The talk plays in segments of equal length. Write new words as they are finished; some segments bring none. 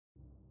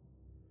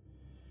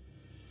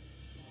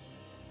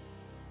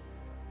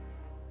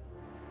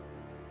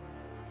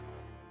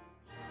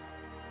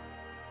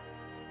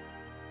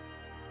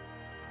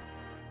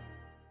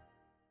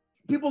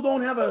people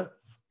don't have a,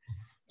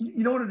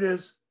 you know what it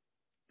is?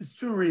 It's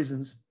two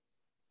reasons.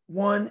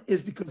 One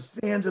is because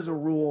fans as a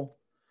rule,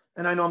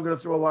 and I know I'm going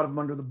to throw a lot of them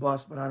under the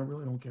bus, but I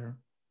really don't care.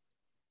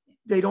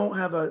 They don't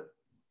have a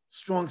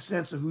strong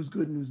sense of who's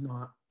good and who's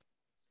not.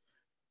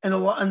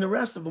 And the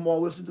rest of them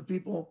all listen to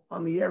people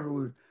on the air who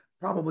are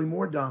probably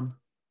more dumb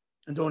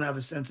and don't have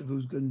a sense of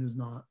who's good and who's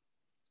not.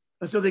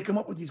 And so they come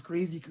up with these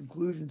crazy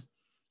conclusions.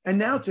 And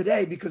now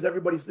today, because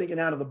everybody's thinking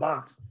out of the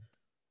box,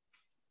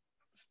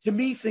 to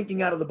me,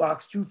 thinking out of the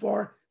box too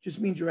far just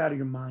means you're out of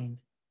your mind.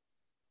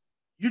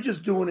 You're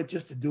just doing it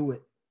just to do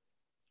it.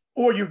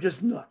 Or you're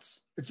just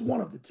nuts. It's one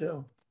of the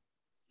two.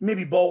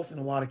 Maybe both in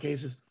a lot of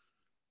cases.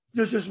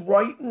 There's just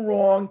right and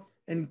wrong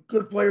and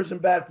good players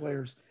and bad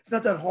players. It's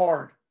not that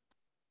hard.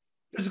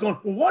 They're just going,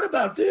 well, what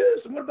about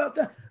this? And what about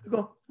that? I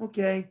go,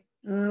 okay,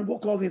 we'll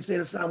call the insane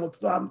asylum.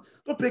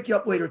 We'll pick you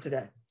up later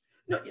today.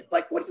 No,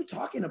 like, what are you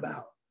talking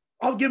about?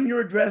 I'll give them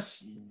your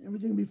address.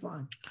 Everything will be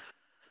fine.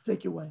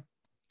 Take you away.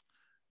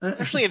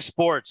 Especially in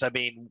sports. I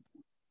mean,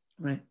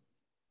 right.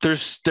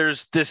 There's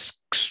this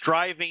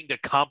striving to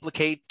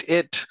complicate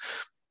it.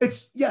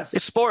 It's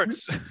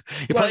sports.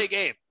 You play a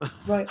game.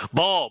 Right.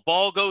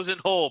 Ball goes in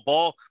hole.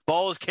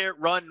 Balls can't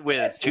run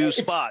with two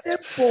spots.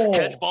 Simple.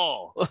 Catch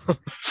ball.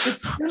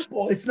 It's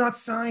simple. It's not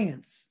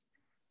science.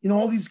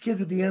 All these kids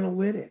with the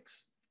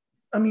analytics.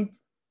 I mean,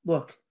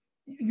 look,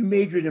 you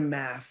majored in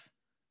math.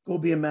 Go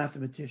be a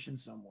mathematician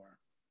somewhere.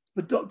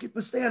 But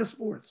stay out of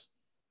sports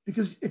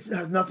because it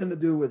has nothing to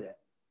do with it.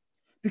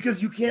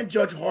 Because you can't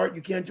judge heart,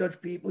 you can't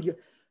judge people.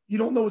 You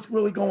don't know what's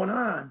really going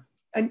on.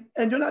 And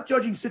they're not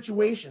judging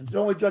situations.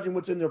 They're only judging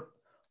what's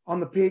on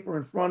the paper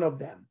in front of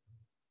them.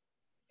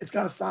 It's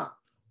got to stop.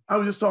 I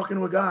was just talking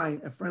to a guy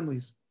at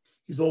Friendly's.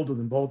 He's older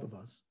than both of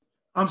us.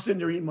 I'm sitting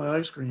there eating my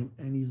ice cream,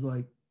 and he's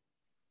like,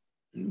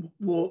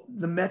 well,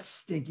 the Mets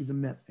stink. He's a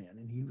Met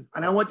fan.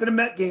 And I went to the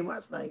Met game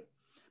last night.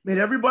 Made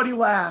everybody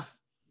laugh.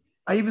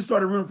 I even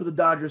started rooting for the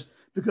Dodgers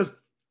because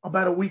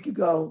about a week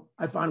ago,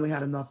 I finally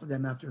had enough of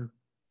them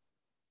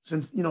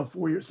since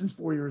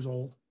 4 years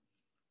old.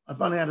 I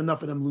finally had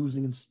enough of them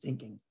losing and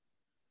stinking.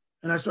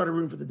 And I started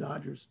rooting for the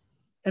Dodgers.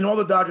 And all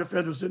the Dodger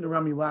fans were sitting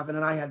around me laughing,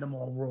 and I had them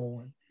all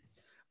rolling.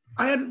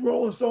 I had them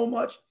rolling so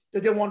much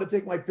that they wanted to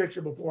take my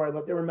picture before I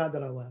left. They were mad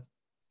that I left.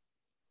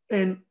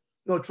 And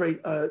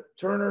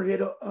Turner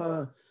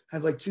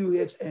had like 2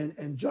 hits,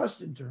 and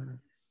Justin Turner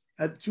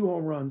had 2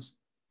 home runs.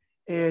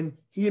 And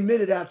he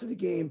admitted after the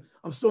game,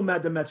 I'm still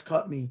mad the Mets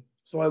cut me,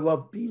 so I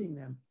love beating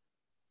them.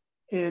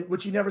 And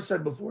which he never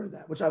said before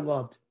that, which I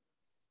loved.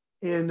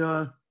 And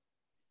I'm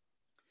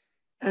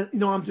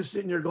just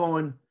sitting there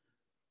going,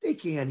 they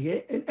can't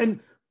hit.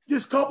 And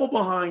this couple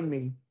behind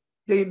me,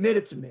 they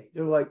admitted to me.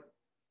 They're like,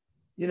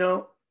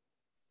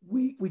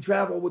 we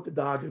travel with the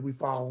Dodgers. We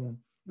follow them.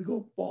 We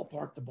go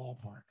ballpark to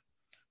ballpark.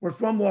 We're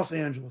from Los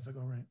Angeles. I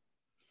go, right.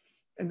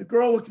 And the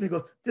girl looked at me and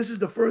goes, this is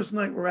the first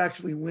night we're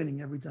actually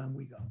winning every time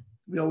we go.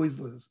 We always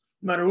lose.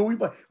 No matter who we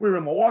play. We were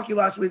in Milwaukee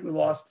last week. We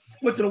lost.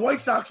 Went to the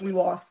White Sox. We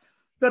lost.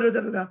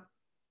 Da-da-da-da-da.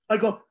 I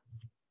go,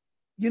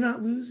 you're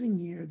not losing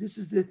here. This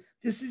is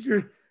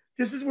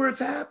where it's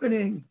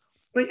happening.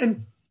 Right?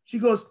 And she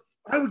goes,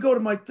 I would go to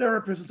my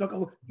therapist and talk,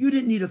 oh, you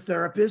didn't need a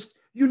therapist.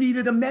 You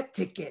needed a Met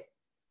ticket.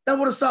 That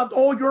would have solved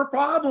all your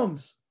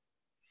problems.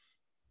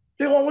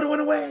 They all would have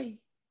went away.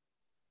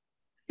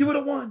 You would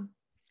have won.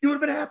 You would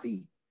have been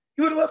happy.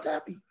 You would have left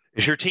happy.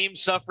 Is your team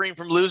suffering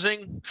from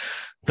losing?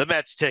 The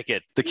Mets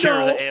ticket. The cure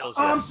that ails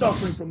you. I'm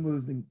suffering from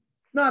losing.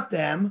 Not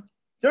them.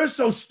 They're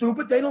so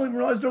stupid, they don't even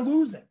realize they're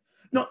losing.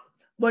 No,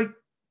 like,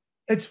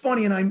 it's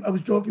funny, and I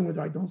was joking with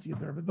her. I don't see a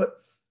therapist, but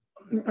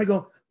I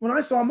go, when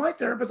I saw my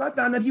therapist, I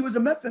found that he was a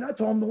Met fan. I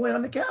told him to lay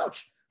on the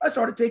couch. I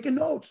started taking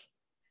notes.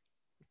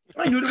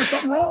 I knew there was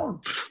something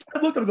wrong. I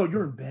looked up and go,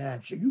 you're in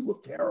bad shape. You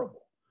look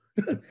terrible.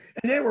 And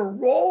they were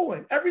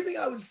rolling. Everything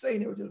I was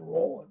saying, they were just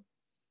rolling.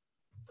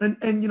 And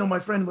my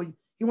friend,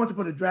 he wants to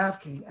put a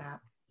DraftKings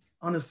app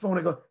on his phone.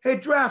 I go, hey,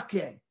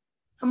 DraftKings,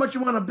 how much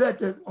you want to bet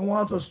that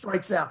Alonso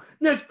strikes out?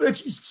 Next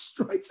pitch, he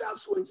strikes out,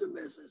 swings and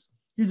misses.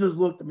 He just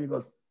looked at me and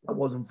goes, that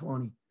wasn't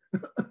funny.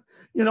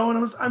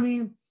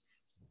 And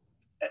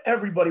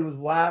everybody was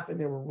laughing.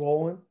 They were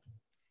rolling.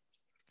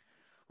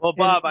 Well,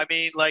 Bob,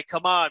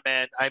 come on,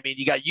 man.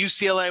 You got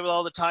UCLA with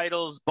all the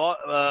titles,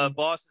 Boston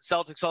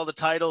Celtics, all the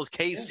titles.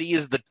 KC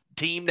is the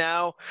team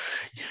now.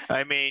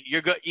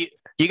 You're good.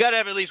 You got to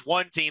have at least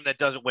one team that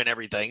doesn't win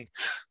everything.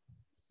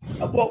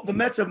 Well, the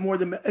Mets have more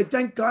than –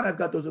 thank God I've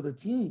got those other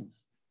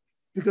teams.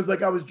 Because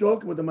I was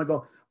joking with them. I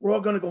go, we're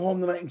all going to go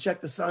home tonight and check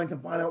the signs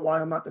and find out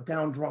why I'm not the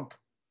town drunk.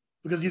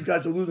 Because these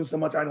guys are losing so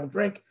much I don't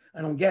drink.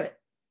 I don't get it.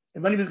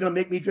 If anybody's going to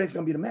make me drink, it's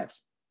going to be the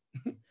Mets.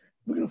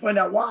 We're going to find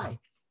out why.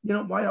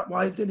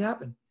 Why it didn't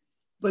happen.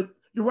 But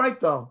you're right,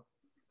 though.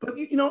 But,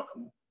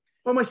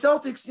 my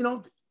Celtics,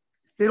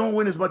 they don't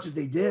win as much as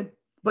they did.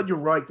 But you're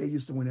right. They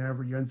used to win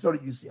every year. And so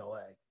did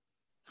UCLA.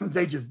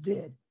 They just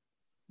did.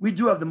 We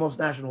do have the most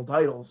national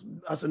titles.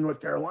 Us in North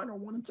Carolina are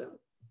 1 and 2.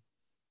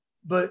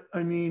 But,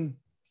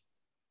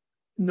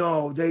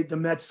 no, the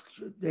Mets,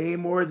 they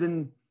more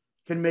than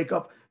can make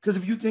up. Because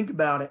if you think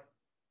about it,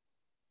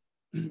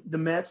 the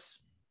Mets,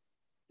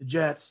 the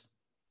Jets,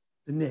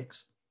 the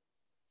Knicks,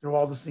 they're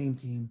all the same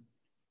team.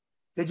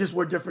 They just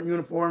wear different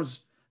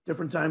uniforms,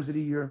 different times of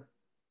the year.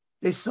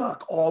 They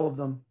suck, all of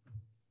them.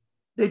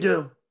 They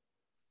do.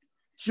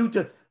 Shoot,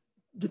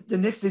 the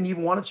Knicks didn't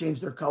even want to change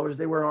their colors.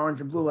 They wear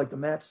orange and blue like the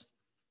Mets.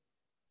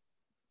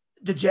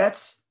 The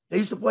Jets, they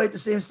used to play at the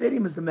same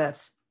stadium as the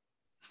Mets,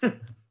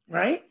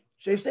 right?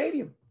 Shea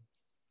Stadium.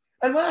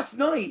 And last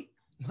night,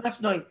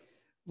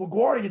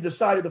 LaGuardia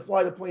decided to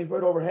fly the planes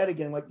right overhead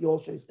again, like the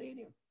old Shea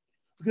Stadium.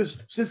 Because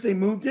since they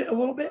moved it a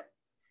little bit,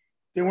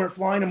 they weren't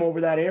flying them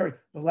over that area.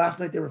 But last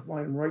night, they were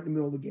flying them right in the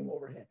middle of the game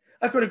overhead.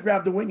 I could have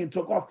grabbed the wing and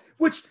took off,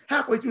 which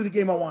halfway through the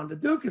game I wanted to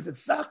do because it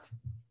sucked.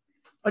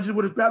 I just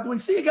would have grabbed the wing.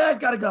 See you guys,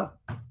 got to go.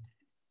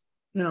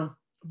 You know,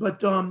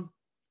 but,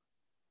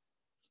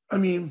 I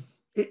mean,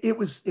 it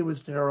was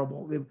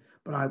terrible.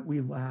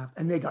 We laughed,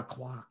 and they got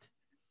clocked.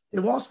 They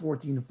lost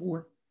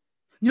 14-4.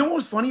 You know what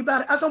was funny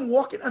about it? As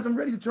I'm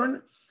ready to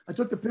turn, I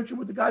took the picture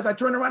with the guys. I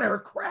turned around, I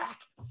heard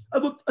crack. I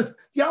looked,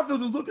 the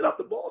outfielder was looking up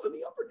the balls in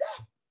the upper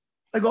deck.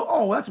 I go,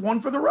 oh, that's one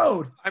for the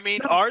road. I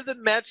mean, are the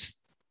Mets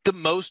the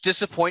most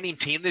disappointing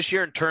team this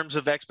year in terms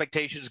of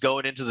expectations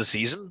going into the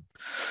season?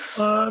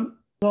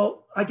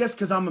 Well, I guess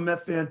because I'm a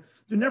Met fan,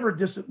 they're never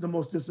the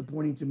most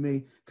disappointing to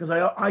me because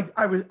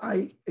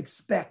I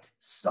expect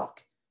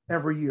suck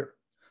every year.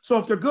 So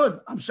if they're good,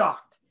 I'm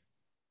shocked.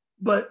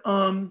 But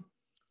the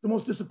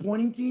most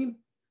disappointing team,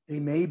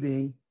 they may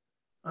be.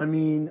 I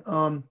mean,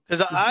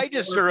 because I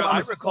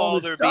recall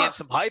there being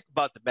some hype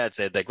about the Mets.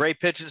 They had that great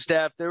pitching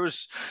staff. There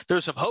was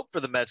some hope for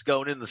the Mets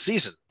going in the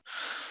season.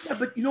 Yeah,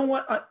 but you know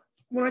what?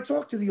 When I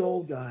talk to the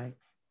old guy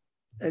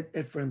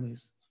at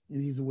Friendly's,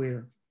 and he's a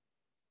waiter,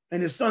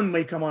 and his son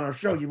may come on our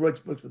show. He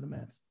writes books for the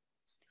Mets.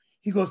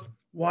 He goes,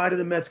 "Why do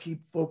the Mets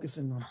keep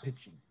focusing on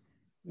pitching?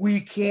 We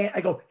can't."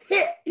 I go,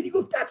 "Hit," and he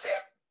goes, "That's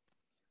it."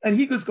 And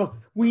he goes,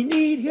 "We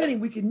need hitting.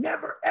 We can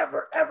never,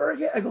 ever, ever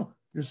hit." I go,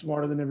 "You're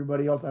smarter than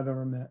everybody else I've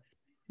ever met.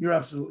 You're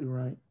absolutely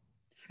right."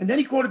 And then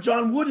he quoted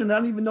John Wooden, and I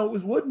didn't even know it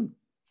was Wooden.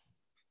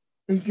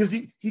 Because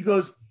he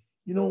goes,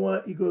 "You know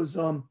what?" He goes,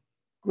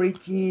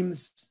 "Great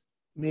teams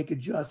make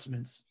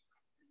adjustments.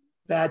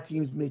 Bad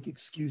teams make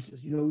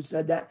excuses." You know who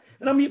said that?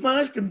 And I'm eating my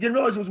ice cream. Didn't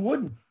realize it was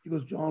Wooden. He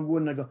goes, "John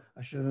Wooden." I go,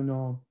 "I should have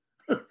known."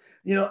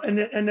 You know, and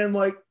then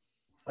like,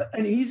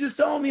 and he's just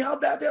telling me how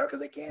bad they are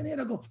because they can't hit.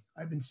 I go,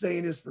 "I've been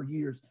saying this for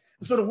years."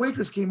 And so the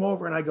waitress came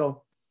over and I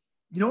go,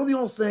 "You know the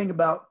old saying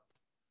about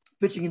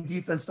pitching and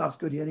defense stops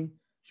good hitting?"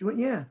 She went,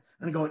 "Yeah."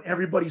 And I go, "And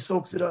everybody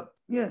soaks it up?"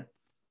 "Yeah.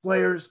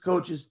 Players,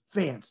 coaches,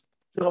 fans,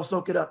 they all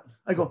soak it up."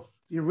 I go,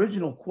 "The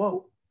original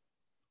quote,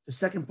 the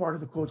second part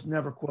of the quote's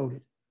never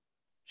quoted."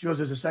 She goes,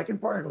 "There's a second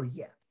part?" I go,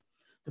 "Yeah.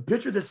 The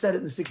pitcher that said it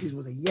in the 60s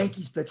was a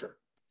Yankees pitcher."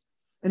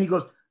 And he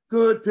goes,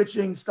 "Good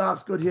pitching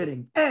stops good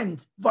hitting,"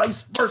 and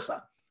vice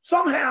versa.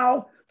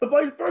 Somehow, the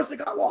vice versa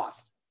got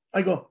lost.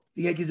 I go,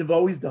 "The Yankees have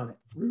always done it,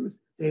 Ruth.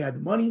 They had the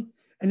money."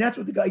 And that's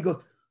what the guy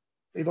goes,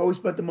 "They've always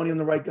spent the money on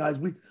the right guys."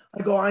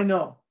 I go, "I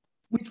know.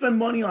 We spend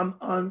money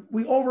on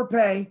we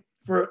overpay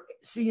for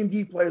C and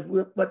D players.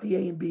 We'll let the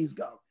A and Bs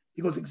go."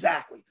 He goes,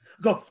 "Exactly."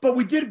 I go, "But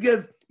we did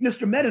give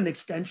Mr. Met an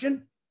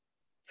extension,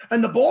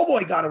 and the ball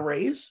boy got a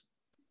raise."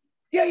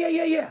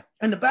 Yeah.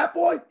 And the bat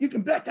boy, you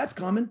can bet that's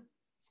coming.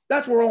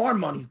 That's where all our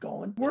money's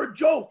going. We're a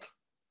joke.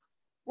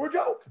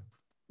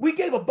 We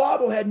gave a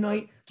bobblehead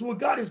night to a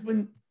guy that's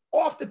been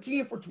off the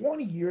team for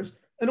 20 years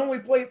and only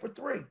played for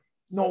 3.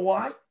 Know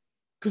why?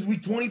 Because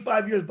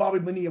 25 years, Bobby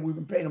Bonilla, we've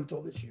been paying him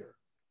until this year.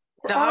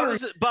 Now, how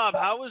was it, Bob?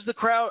 How was the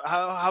crowd?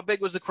 How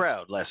big was the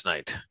crowd last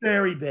night?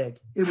 Very big.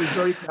 It was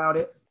very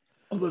crowded.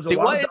 See,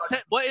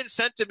 what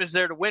incentive is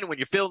there to win when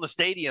you're filling the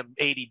stadium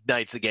 80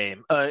 nights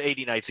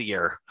a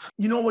year?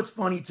 You know what's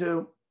funny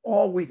too?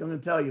 All week, I'm going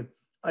to tell you,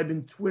 I've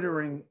been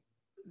Twittering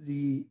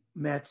the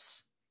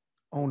Mets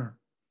owner.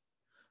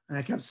 And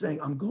I kept saying,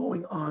 "I'm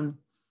going on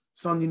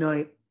Sunday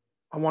night.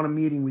 I want a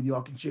meeting with you.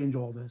 I can change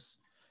all this."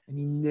 And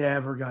he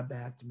never got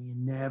back to me,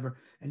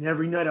 and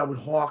every night I would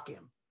hawk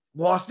him.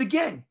 Lost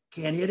again.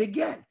 Can't hit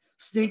again.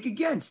 Stink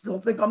again. Still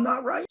think I'm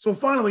not right. So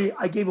finally,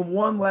 I gave him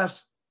one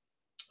last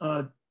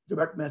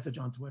direct message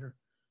on Twitter.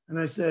 And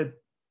I said,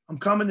 "I'm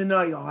coming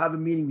tonight. I'll have a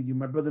meeting with you.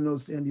 My brother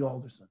knows Sandy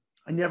Alderson."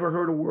 I never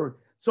heard a word.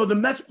 So the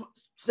Mets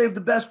saved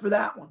the best for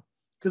that one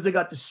because they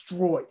got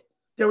destroyed.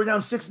 They were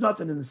down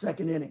 6-0 in the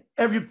second inning.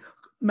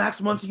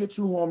 Max Muncy hit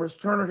 2 homers.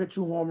 Turner hit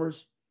 2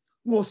 homers.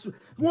 Will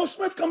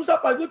Smith comes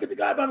up. I look at the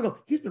guy behind me and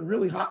go, "He's been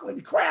really hot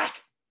lately."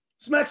 Crack.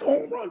 Smacks a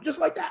home run just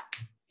like that.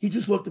 He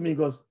just looked at me and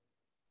goes,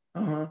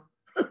 "Uh-huh."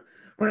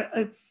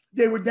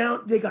 They were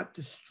down. They got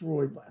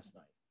destroyed last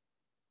night.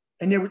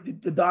 And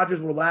the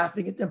Dodgers were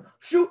laughing at them.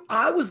 Shoot,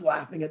 I was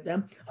laughing at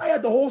them. I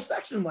had the whole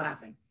section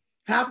laughing.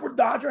 Half were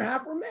Dodger,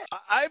 half were Mets.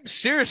 I'm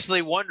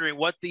seriously wondering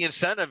what the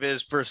incentive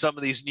is for some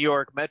of these New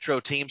York Metro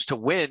teams to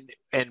win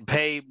and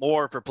pay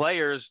more for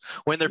players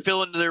when they're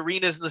filling the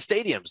arenas and the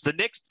stadiums. The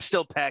Knicks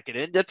still pack it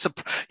in.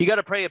 You got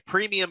to pay a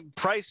premium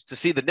price to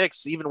see the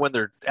Knicks, even when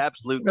they're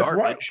absolute garbage.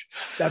 Right.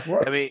 That's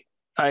right.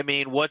 I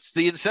mean, what's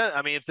the incentive?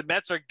 I mean, if the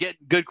Mets are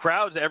getting good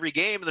crowds every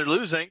game and they're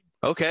losing,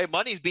 Okay,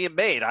 money's being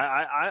made.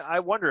 I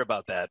wonder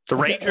about that. The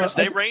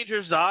Okay,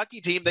 Rangers, the hockey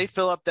team, they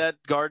fill up that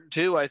garden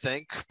too. I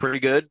think pretty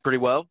good, pretty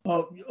well.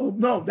 Oh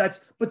no,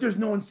 but there's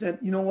no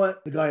incentive. You know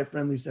what? The guy at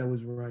Friendly said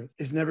was right.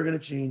 It's never going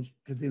to change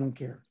because they don't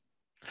care.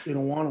 They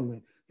don't want to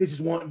win. They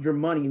just want your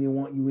money and they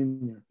want you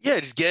in there. Yeah,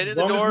 just get in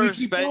the door,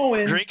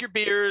 drink your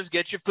beers,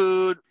 get your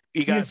food.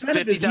 You got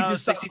 50,000,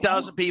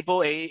 60,000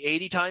 people,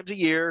 80 times a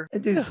year.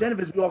 And the incentive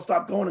is we all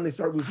stop going and they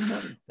start losing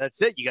money.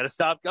 That's it. You got to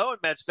stop going,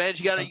 Mets fans.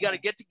 You got to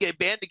get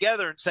band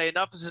together and say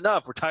enough is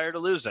enough. We're tired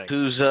of losing.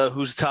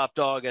 Who's top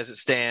dog as it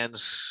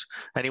stands?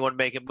 Anyone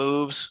making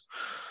moves?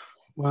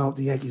 Well,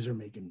 the Yankees are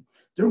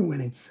they're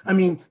winning. I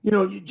mean,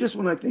 just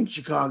when I think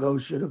Chicago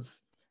should have,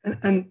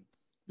 and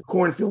the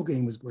cornfield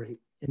game was great.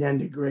 It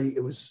ended great.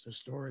 It was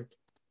historic.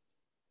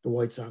 The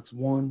White Sox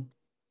won.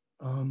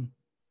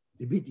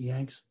 They beat the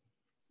Yanks.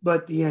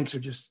 But the Yanks are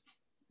just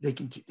they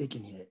can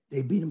hit.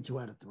 They beat them 2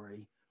 out of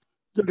 3.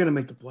 They're going to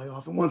make the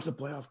playoff. And once the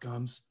playoff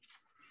comes,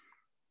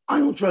 I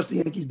don't trust the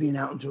Yankees being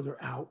out until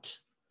they're out.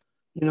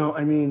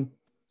 I mean,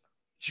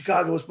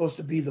 Chicago was supposed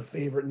to be the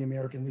favorite in the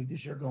American League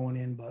this year going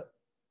in, but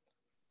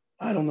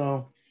I don't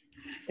know.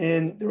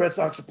 And the Red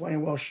Sox are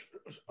playing well.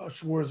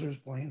 Schwarzer's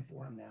playing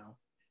for them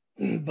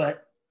now.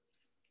 But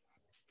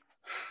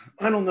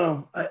I don't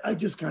know. I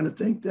just kind of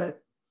think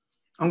that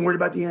I'm worried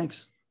about the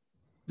Yanks.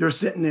 They're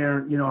sitting there,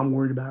 I'm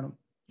worried about them.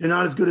 They're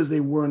not as good as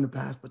they were in the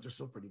past, but they're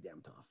still pretty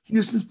damn tough.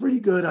 Houston's pretty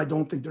good. I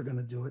don't think they're going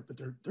to do it, but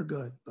they're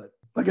good. But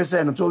like I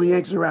said, until the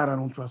Yankees are out, I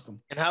don't trust them.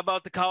 And how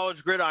about the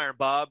college gridiron,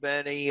 Bob?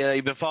 Any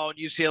you been following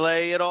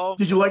UCLA at all?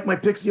 Did you like my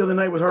picks the other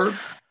night with Herb?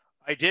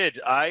 I did.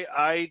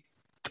 I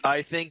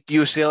think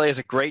UCLA has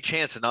a great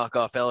chance to knock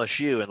off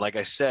LSU, and like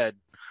I said,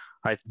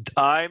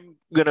 I'm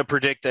going to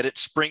predict that it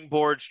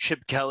springboards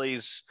Chip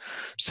Kelly's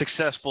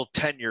successful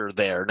tenure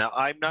there. Now,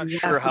 I'm not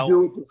sure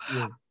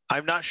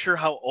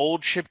how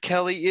old Chip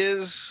Kelly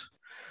is.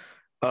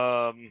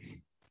 I'm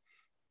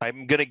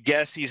going to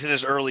guess he's in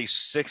his early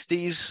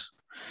 60s.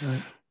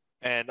 Right.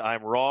 And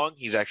I'm wrong.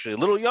 He's actually a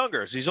little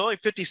younger. So he's only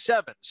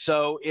 57.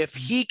 So if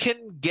he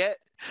can get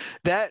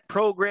that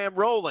program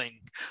rolling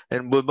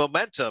and with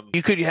momentum,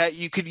 you could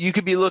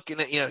be looking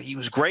at, he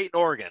was great in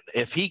Oregon.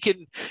 If he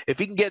can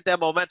get that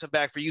momentum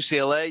back for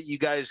UCLA, you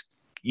guys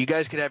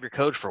could have your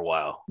coach for a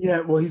while.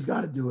 Yeah, well, he's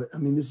got to do it. I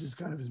mean, this is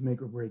kind of his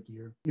make or break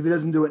year. If he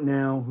doesn't do it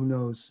now, who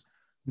knows?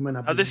 He might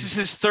not. This is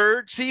his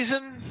third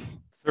season,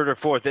 third or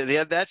fourth.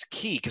 Yeah, that's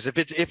key because if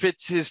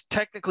it's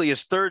technically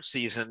his third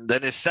season,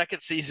 then his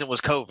second season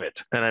was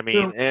COVID. And I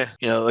mean,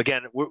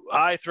 again,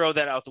 I throw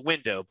that out the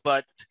window,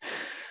 but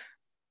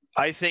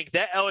I think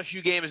that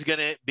LSU game is going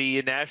to be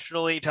a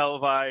nationally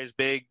televised,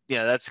 big.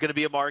 That's going to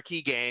be a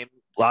marquee game.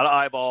 A lot of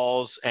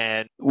eyeballs,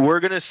 and we're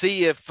going to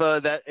see if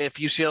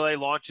UCLA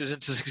launches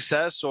into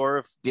success or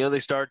if they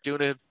start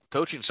doing a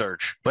coaching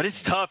search. But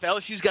it's tough.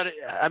 LSU's got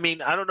to. I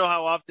mean, I don't know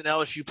how often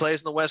LSU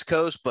plays on the West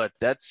Coast, but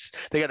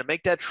they got to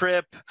make that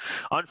trip.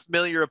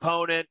 Unfamiliar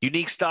opponent,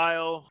 unique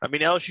style. I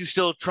mean, LSU's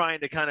still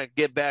trying to kind of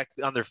get back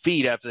on their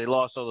feet after they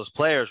lost all those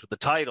players with the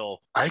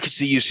title. I could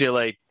see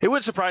UCLA. It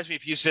wouldn't surprise me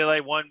if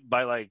UCLA won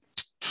by like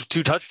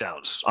 2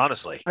 touchdowns.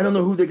 Honestly, I don't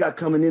know who they got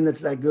coming in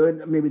that's that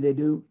good. Maybe they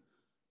do.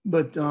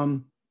 But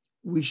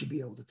we should be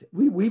able to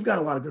we've got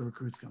a lot of good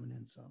recruits coming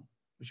in, so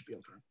we should be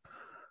okay.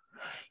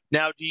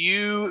 Now, do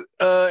you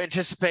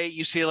anticipate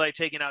UCLA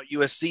taking out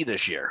USC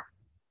this year?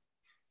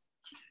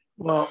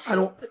 Well, I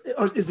don't.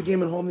 Is the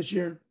game at home this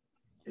year?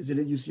 Is it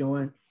at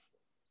UCLA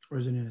or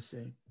is it in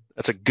NSA?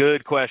 That's a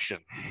good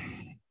question.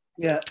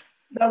 Yeah,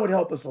 that would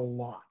help us a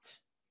lot.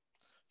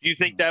 Do you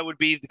think that would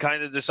be the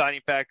kind of deciding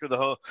factor?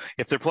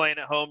 If they're playing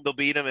at home, they'll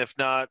beat them. If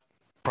not,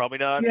 probably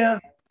not.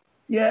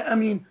 Yeah. I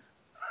mean,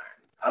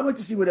 I'd like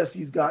to see what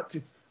SC's got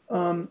to.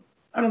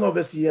 I don't know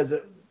if SC has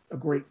a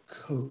great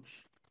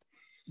coach,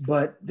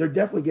 but they're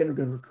definitely getting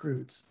good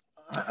recruits.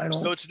 I don't.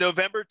 So it's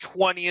November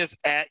 20th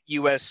at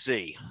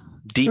USC,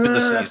 deep in the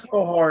season. That's a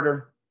little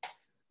harder.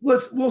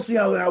 We'll see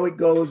how it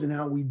goes and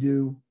how we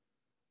do.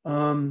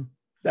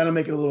 That'll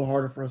make it a little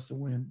harder for us to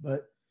win,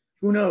 but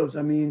who knows?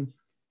 I mean,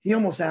 he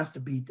almost has to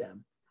beat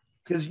them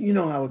because you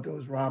know how it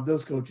goes, Rob.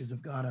 Those coaches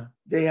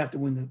they have to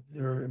win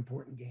their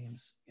important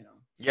games,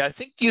 Yeah, I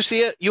think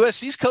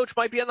USC's coach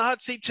might be on the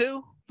hot seat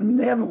too. I mean,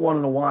 they haven't won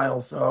in a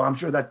while, so I'm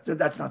sure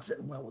that's not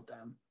sitting well with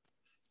them.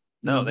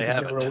 No, they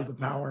haven't. They were the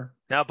power.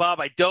 Now, Bob,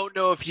 I don't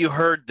know if you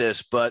heard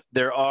this, but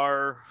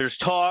there's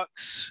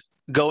talks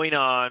going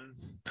on,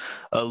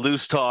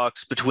 loose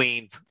talks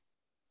between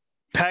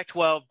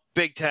Pac-12,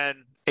 Big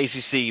Ten,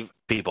 ACC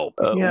people.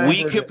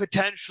 We could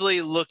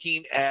potentially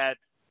looking at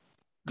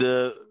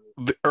the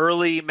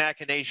early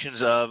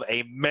machinations of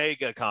a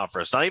mega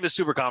conference, not even a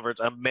super conference,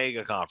 a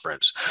mega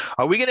conference.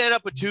 Are we going to end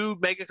up with 2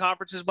 mega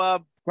conferences,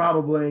 Bob?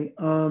 Probably.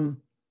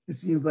 It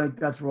seems like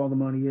that's where all the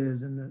money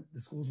is, and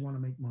the schools want to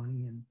make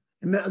money, and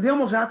they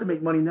almost have to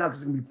make money now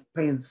because they're going to be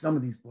paying some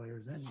of these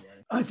players anyway.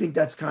 I think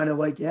that's kind of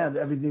like,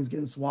 everything's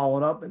getting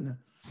swallowed up in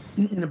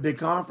a big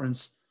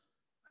conference.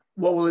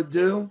 What will it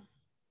do?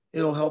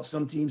 It'll help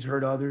some teams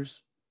hurt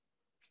others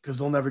because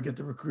they'll never get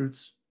the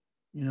recruits,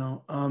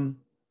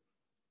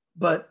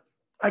 But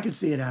I could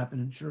see it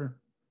happening. Sure,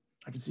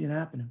 I could see it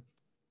happening.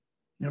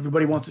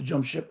 Everybody wants to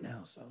jump ship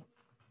now, so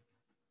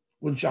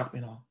wouldn't shock me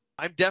at all.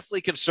 I'm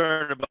definitely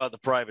concerned about the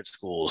private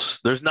schools.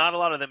 There's not a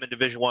lot of them in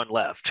Division I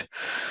left,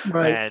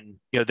 Right. and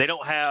they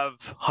don't have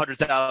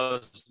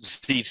 100,000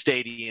 seat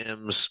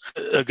stadiums,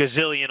 a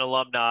gazillion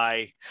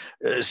alumni,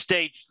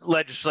 state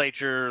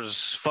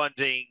legislatures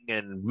funding,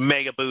 and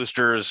mega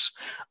boosters.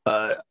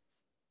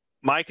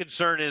 My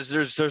concern is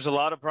there's a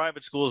lot of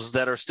private schools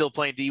that are still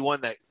playing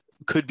D1 that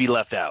could be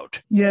left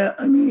out. Yeah,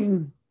 I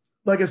mean,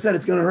 like I said,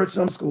 it's going to hurt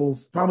some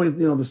schools. Probably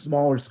the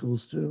smaller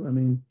schools too. I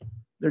mean,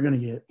 they're going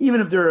to get,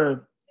 even if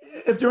they're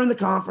in the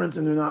conference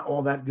and they're not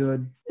all that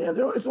good. Yeah,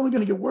 it's only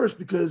going to get worse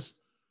because,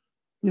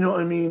 the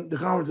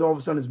conference all of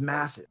a sudden is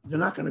massive. They're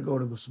not going to go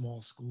to the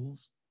small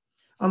schools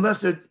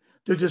unless there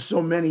are just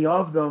so many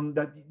of them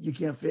that you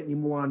can't fit any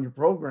more on your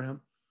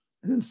program,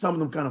 and then some of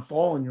them kind of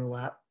fall in your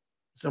lap.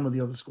 Some of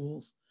the other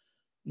schools.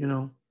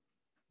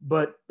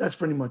 But that's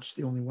pretty much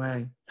the only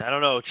way. I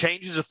don't know.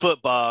 Changes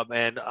afoot, Bob.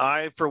 And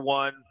I, for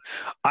one,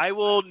 I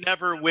will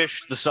never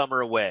wish the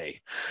summer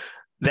away.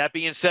 That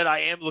being said, I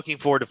am looking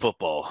forward to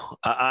football.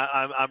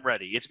 I'm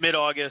ready. It's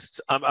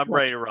mid-August. I'm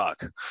ready to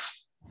rock.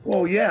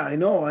 Well, yeah, I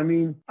know. I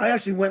mean, I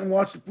actually went and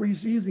watched the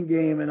preseason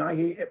game, and I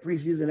hate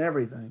preseason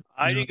everything.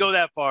 I didn't go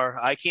that far.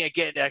 I can't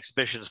get into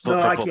exhibitions for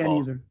football. I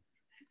can't either.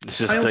 It's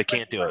just I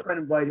can't do it. My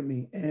friend invited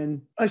me,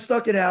 and I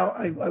stuck it out.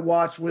 I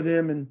watched with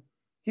him, and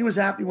he was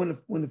happy when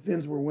the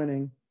Finns were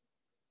winning,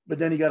 but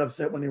then he got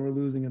upset when they were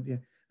losing at the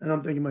end. And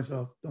I'm thinking to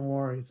myself, don't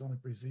worry, it's only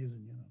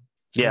preseason,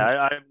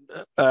 Yeah,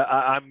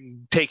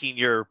 I'm taking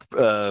your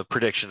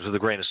predictions with a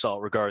grain of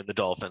salt regarding the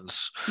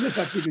Dolphins. Yes,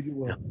 I figured you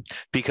would.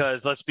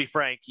 Because let's be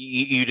frank,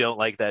 you don't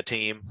like that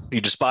team. You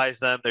despise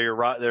them. They're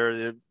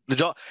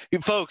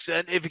folks.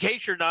 And in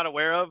case you're not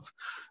aware of,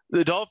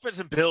 the Dolphins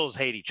and Bills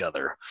hate each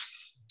other.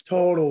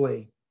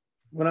 Totally.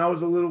 When I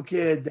was a little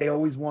kid, they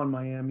always won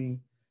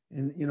Miami.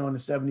 And, in the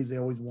 70s, they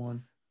always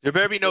won. There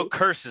better be no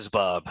curses,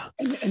 Bob.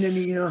 And then,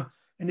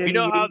 and then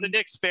how the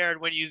Knicks fared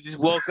when you just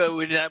woke up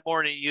that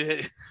morning.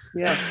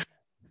 Yeah.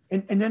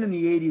 And then in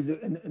the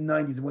 80s and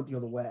 90s, it went the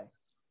other way.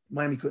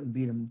 Miami couldn't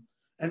beat them.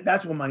 And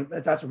that's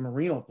when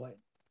Marino played.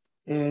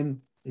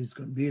 And they just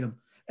couldn't beat him.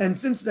 And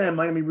since then,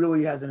 Miami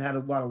really hasn't had a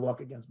lot of luck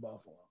against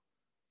Buffalo.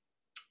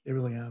 They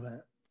really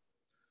haven't.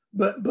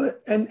 But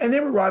they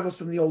were rivals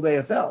from the old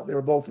AFL. They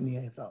were both in the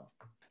AFL.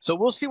 So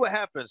we'll see what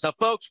happens. Now,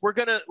 folks, we're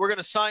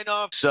gonna sign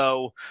off.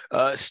 So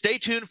stay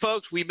tuned,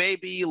 folks. We may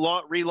be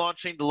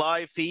relaunching the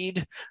live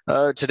feed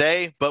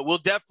today, but we'll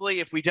definitely,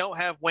 if we don't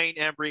have Wayne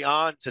Embry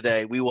on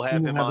today, we will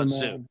have him on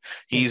soon.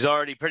 He's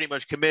already pretty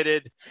much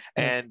committed,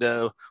 and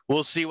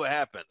we'll see what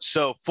happens.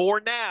 So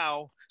for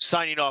now,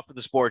 signing off for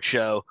the sports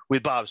show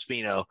with Bob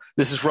Spino.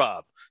 This is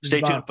Rob. Stay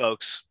tuned,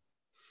 folks.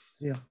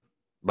 See ya.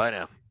 Bye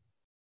now.